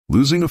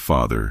Losing a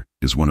father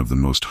is one of the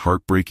most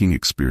heartbreaking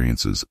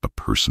experiences a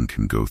person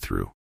can go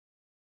through.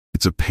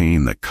 It's a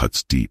pain that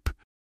cuts deep,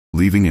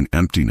 leaving an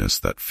emptiness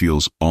that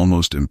feels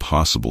almost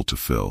impossible to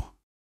fill.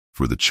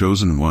 For the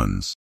chosen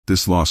ones,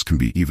 this loss can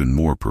be even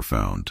more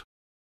profound.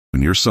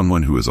 When you're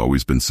someone who has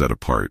always been set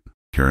apart,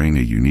 carrying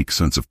a unique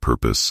sense of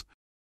purpose,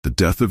 the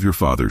death of your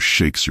father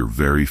shakes your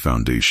very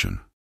foundation.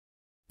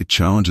 It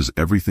challenges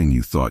everything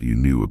you thought you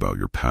knew about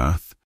your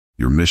path,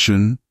 your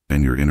mission,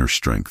 and your inner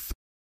strength.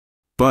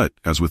 But,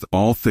 as with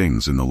all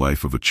things in the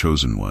life of a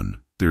chosen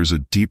one, there's a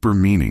deeper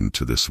meaning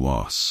to this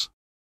loss.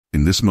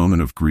 In this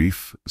moment of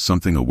grief,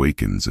 something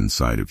awakens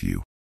inside of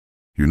you.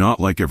 You're not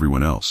like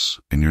everyone else,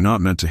 and you're not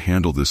meant to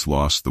handle this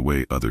loss the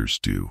way others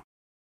do.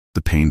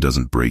 The pain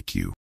doesn't break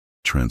you,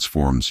 it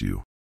transforms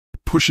you.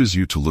 It pushes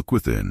you to look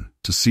within,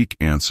 to seek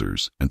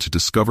answers, and to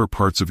discover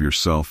parts of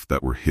yourself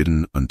that were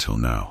hidden until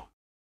now.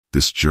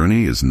 This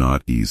journey is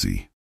not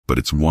easy, but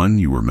it's one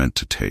you were meant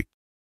to take.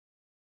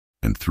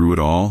 And through it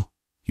all,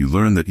 you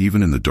learn that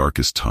even in the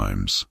darkest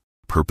times,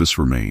 purpose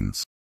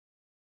remains.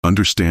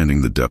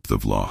 Understanding the depth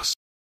of loss.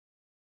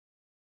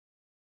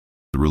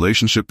 The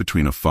relationship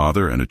between a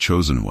father and a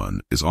chosen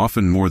one is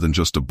often more than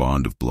just a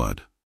bond of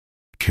blood.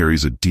 It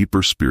carries a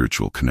deeper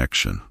spiritual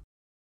connection.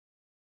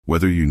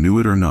 Whether you knew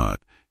it or not,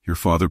 your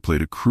father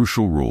played a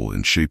crucial role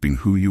in shaping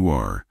who you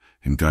are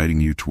and guiding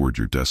you toward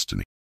your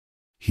destiny.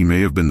 He may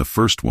have been the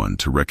first one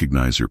to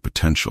recognize your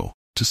potential,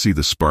 to see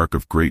the spark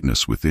of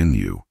greatness within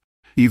you,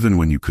 even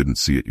when you couldn't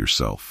see it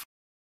yourself.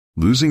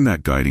 Losing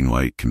that guiding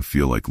light can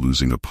feel like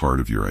losing a part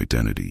of your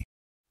identity.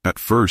 At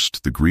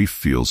first, the grief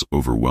feels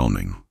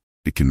overwhelming.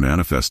 It can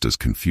manifest as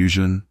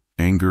confusion,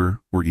 anger,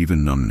 or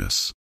even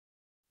numbness.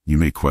 You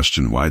may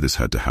question why this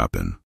had to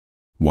happen.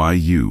 Why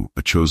you,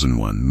 a chosen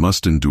one,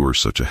 must endure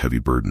such a heavy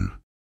burden.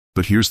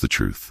 But here's the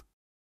truth.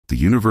 The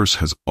universe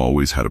has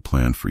always had a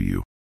plan for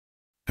you.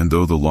 And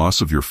though the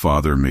loss of your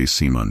father may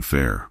seem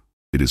unfair,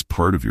 it is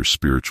part of your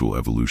spiritual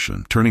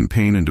evolution, turning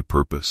pain into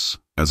purpose.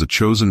 As a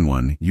chosen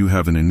one, you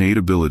have an innate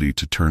ability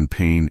to turn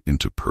pain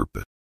into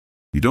purpose.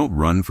 You don't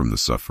run from the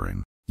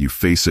suffering. You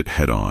face it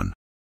head on.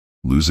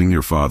 Losing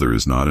your father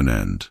is not an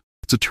end.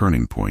 It's a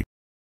turning point.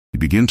 You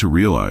begin to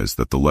realize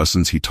that the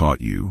lessons he taught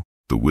you,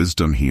 the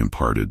wisdom he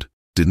imparted,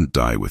 didn't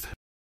die with him.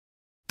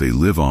 They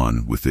live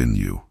on within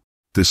you.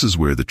 This is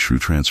where the true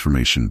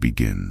transformation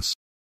begins.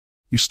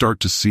 You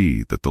start to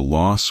see that the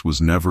loss was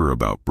never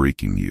about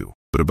breaking you,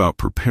 but about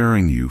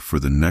preparing you for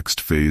the next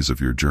phase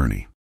of your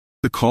journey.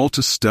 The call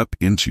to step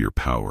into your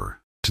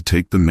power, to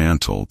take the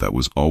mantle that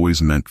was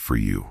always meant for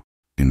you.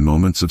 In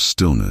moments of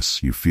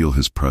stillness, you feel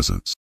his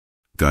presence,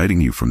 guiding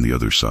you from the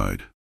other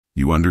side.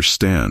 You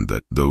understand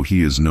that though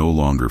he is no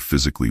longer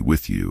physically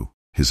with you,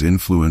 his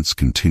influence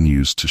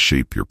continues to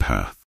shape your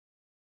path.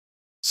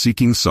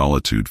 Seeking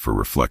solitude for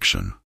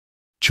reflection.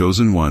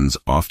 Chosen ones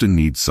often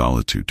need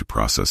solitude to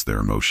process their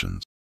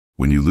emotions.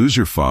 When you lose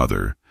your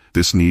father,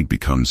 this need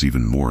becomes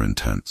even more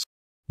intense.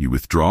 You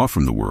withdraw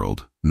from the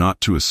world, not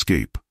to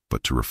escape,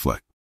 but to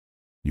reflect.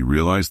 You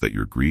realize that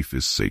your grief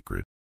is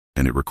sacred,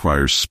 and it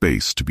requires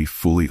space to be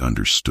fully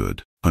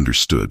understood.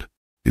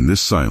 In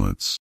this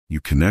silence, you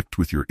connect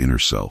with your inner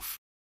self,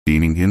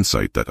 gaining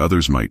insight that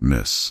others might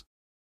miss.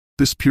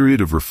 This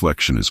period of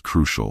reflection is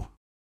crucial.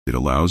 It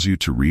allows you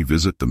to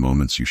revisit the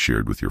moments you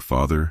shared with your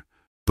father,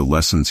 the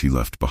lessons he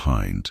left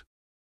behind.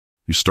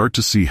 You start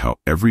to see how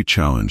every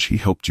challenge he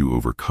helped you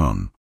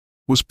overcome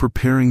was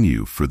preparing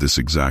you for this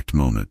exact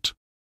moment.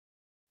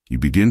 You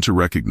begin to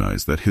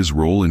recognize that his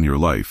role in your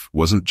life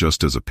wasn't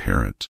just as a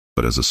parent,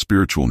 but as a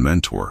spiritual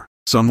mentor,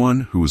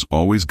 someone who was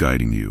always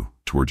guiding you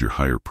toward your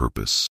higher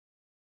purpose.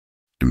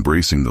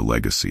 Embracing the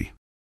legacy.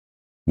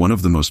 One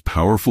of the most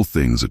powerful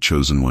things a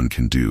chosen one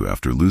can do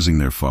after losing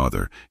their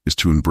father is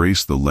to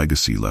embrace the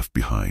legacy left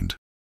behind.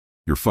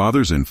 Your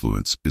father's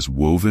influence is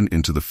woven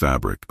into the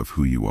fabric of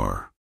who you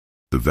are.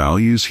 The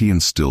values he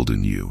instilled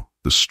in you,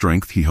 the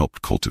strength he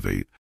helped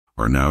cultivate,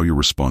 are now your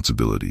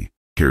responsibility.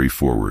 Carry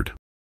forward.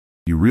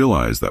 You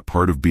realize that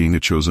part of being a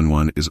chosen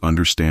one is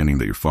understanding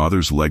that your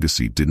father's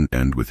legacy didn't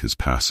end with his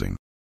passing.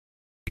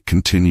 It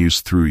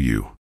continues through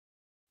you.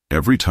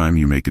 Every time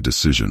you make a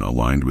decision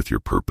aligned with your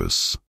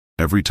purpose,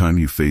 every time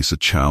you face a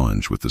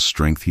challenge with the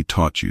strength he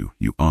taught you,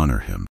 you honor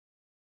him.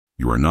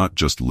 You are not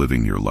just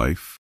living your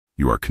life,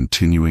 you are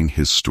continuing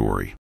his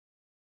story.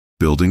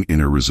 Building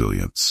inner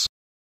resilience.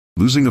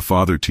 Losing a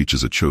father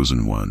teaches a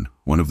chosen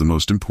one of the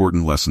most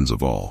important lessons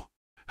of all: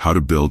 how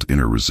to build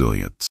inner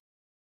resilience.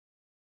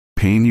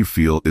 Pain you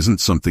feel isn't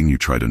something you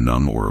try to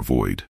numb or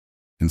avoid.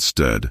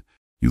 Instead,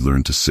 you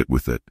learn to sit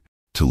with it,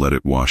 to let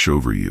it wash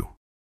over you.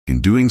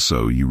 In doing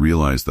so, you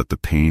realize that the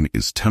pain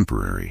is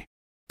temporary,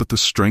 but the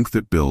strength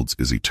it builds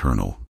is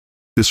eternal.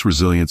 This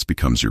resilience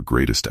becomes your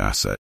greatest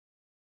asset.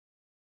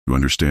 You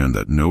understand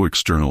that no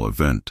external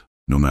event,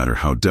 no matter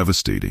how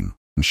devastating,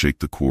 can shake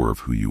the core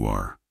of who you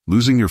are.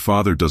 Losing your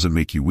father doesn't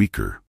make you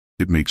weaker,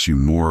 it makes you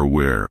more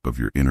aware of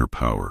your inner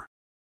power.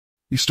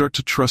 You start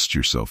to trust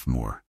yourself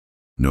more,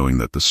 knowing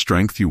that the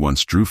strength you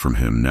once drew from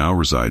him now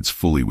resides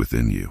fully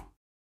within you.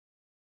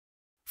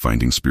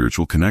 Finding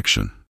spiritual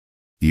connection.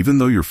 Even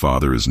though your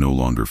father is no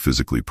longer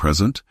physically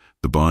present,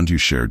 the bond you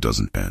share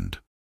doesn't end.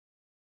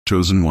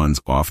 Chosen ones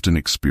often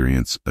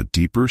experience a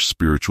deeper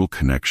spiritual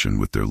connection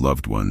with their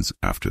loved ones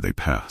after they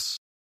pass.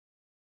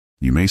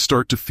 You may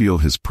start to feel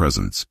his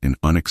presence in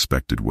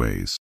unexpected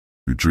ways,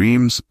 through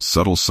dreams,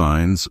 subtle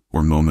signs,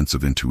 or moments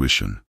of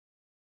intuition.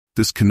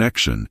 This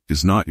connection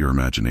is not your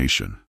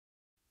imagination.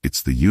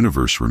 It's the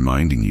universe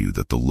reminding you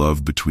that the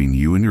love between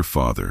you and your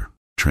father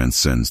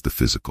transcends the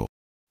physical.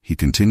 He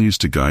continues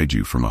to guide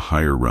you from a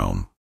higher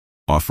realm,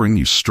 offering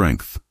you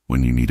strength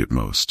when you need it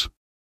most.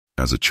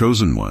 As a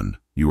chosen one,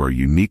 you are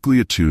uniquely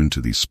attuned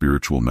to these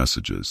spiritual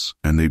messages,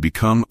 and they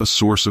become a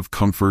source of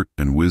comfort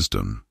and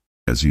wisdom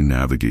as you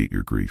navigate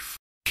your grief.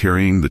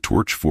 Carrying the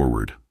torch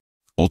forward.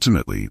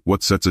 Ultimately,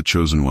 what sets a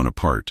chosen one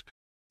apart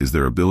is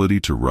their ability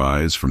to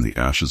rise from the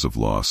ashes of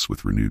loss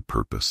with renewed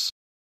purpose.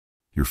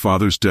 Your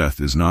father's death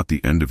is not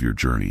the end of your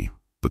journey,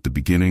 but the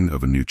beginning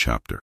of a new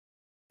chapter.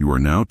 You are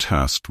now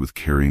tasked with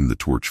carrying the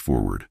torch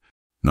forward,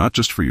 not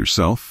just for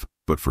yourself,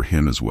 but for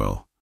him as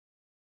well.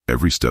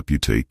 Every step you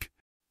take,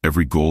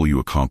 every goal you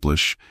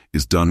accomplish,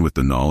 is done with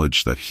the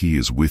knowledge that he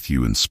is with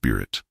you in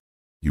spirit.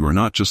 You are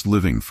not just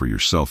living for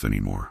yourself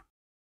anymore.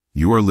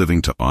 You are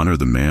living to honor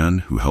the man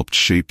who helped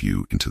shape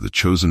you into the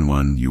chosen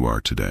one you are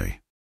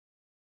today.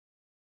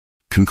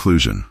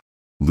 Conclusion.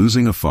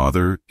 Losing a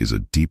father is a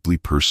deeply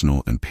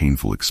personal and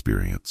painful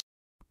experience,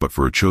 but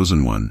for a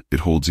chosen one,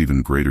 it holds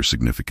even greater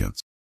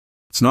significance.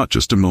 It's not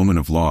just a moment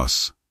of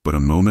loss, but a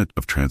moment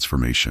of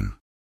transformation.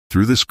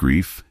 Through this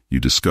grief, you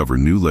discover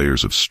new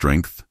layers of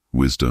strength,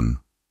 wisdom,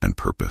 and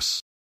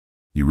purpose.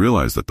 You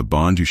realize that the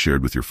bond you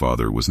shared with your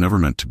father was never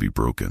meant to be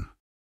broken.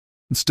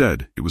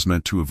 Instead, it was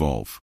meant to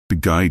evolve, to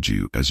guide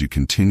you as you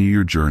continue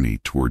your journey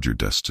toward your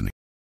destiny.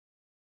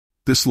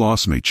 This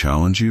loss may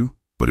challenge you,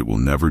 but it will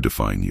never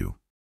define you.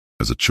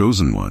 As a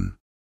chosen one,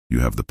 you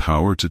have the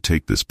power to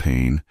take this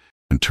pain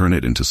and turn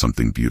it into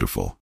something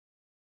beautiful.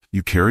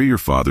 You carry your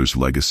father's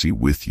legacy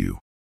with you,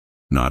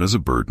 not as a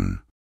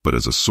burden, but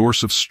as a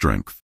source of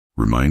strength,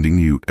 reminding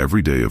you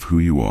every day of who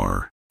you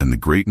are and the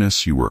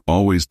greatness you were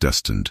always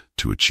destined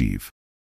to achieve.